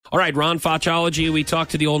All right, Ron Fotschology, we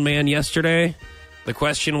talked to the old man yesterday. The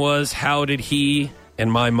question was, how did he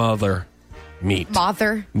and my mother meet?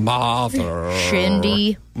 Mother.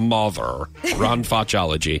 Shindee. Mother. Ron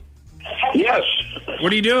Fotschology. Yes.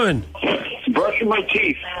 What are you doing? Brushing my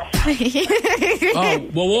teeth. Oh,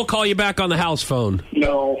 well, we'll call you back on the house phone.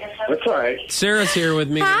 No, that's all right. Sarah's here with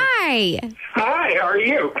me. Hi. Hi, how are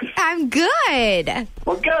you? I'm good.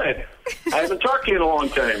 Well, good. I haven't talked to you in a long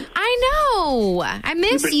time. I know. I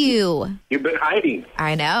miss you. You've been hiding.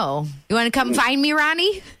 I know. You want to come find me,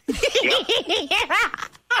 Ronnie?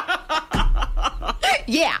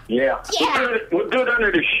 Yeah. Yeah. We'll do it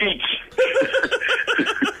under the sheets.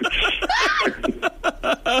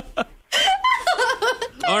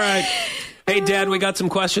 All right. Hey, Dad, we got some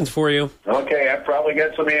questions for you. Okay, I probably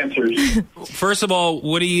got some answers. First of all,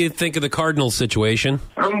 what do you think of the Cardinals situation?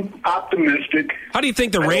 I'm optimistic. How do you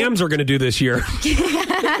think the Rams are going to do this year?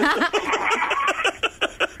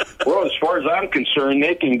 Well, as far as I'm concerned,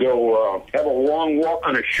 they can go have a long walk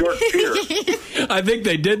on a short pier. I think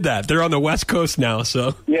they did that. They're on the West Coast now,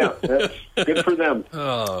 so. Yeah, that's good for them.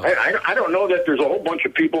 Oh. I don't know that there's a whole bunch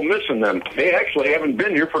of people missing them. They actually haven't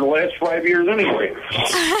been here for the last 5 years anyway.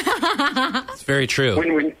 It's very true.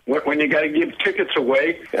 When you got to give tickets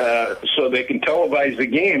away so they can televise the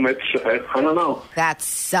game, it's, I don't know. That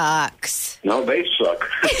sucks. No, they suck.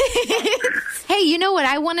 Hey, you know what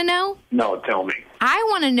I want to know? No, tell me. I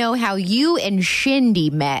want to know how you and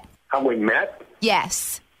Shindee met. How we met?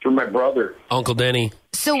 Yes. Through my brother. Uncle Denny.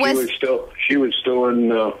 So she was still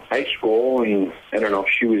in high school, and I don't know.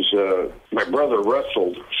 She was my brother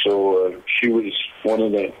wrestled, so she was one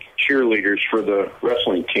of the cheerleaders for the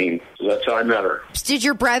wrestling team. So that's how I met her. Did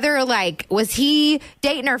your brother, was he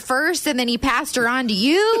dating her first and then he passed her on to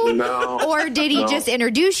you? No. Or did he just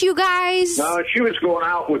introduce you guys? No, she was going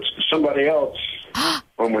out with somebody else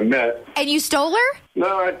when we met. And you stole her?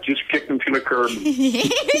 No, I just kicked him to the curb.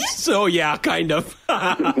 So, yeah, kind of.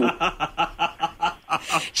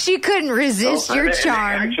 She couldn't resist your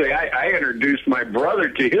charm. Actually, I introduced my brother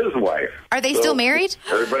to his wife. Are they still married?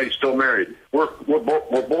 Everybody's still married. We're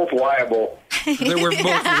both liable. They were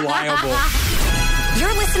both liable.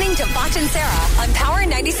 You're listening to Foch and Sarah on Power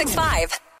 96.5.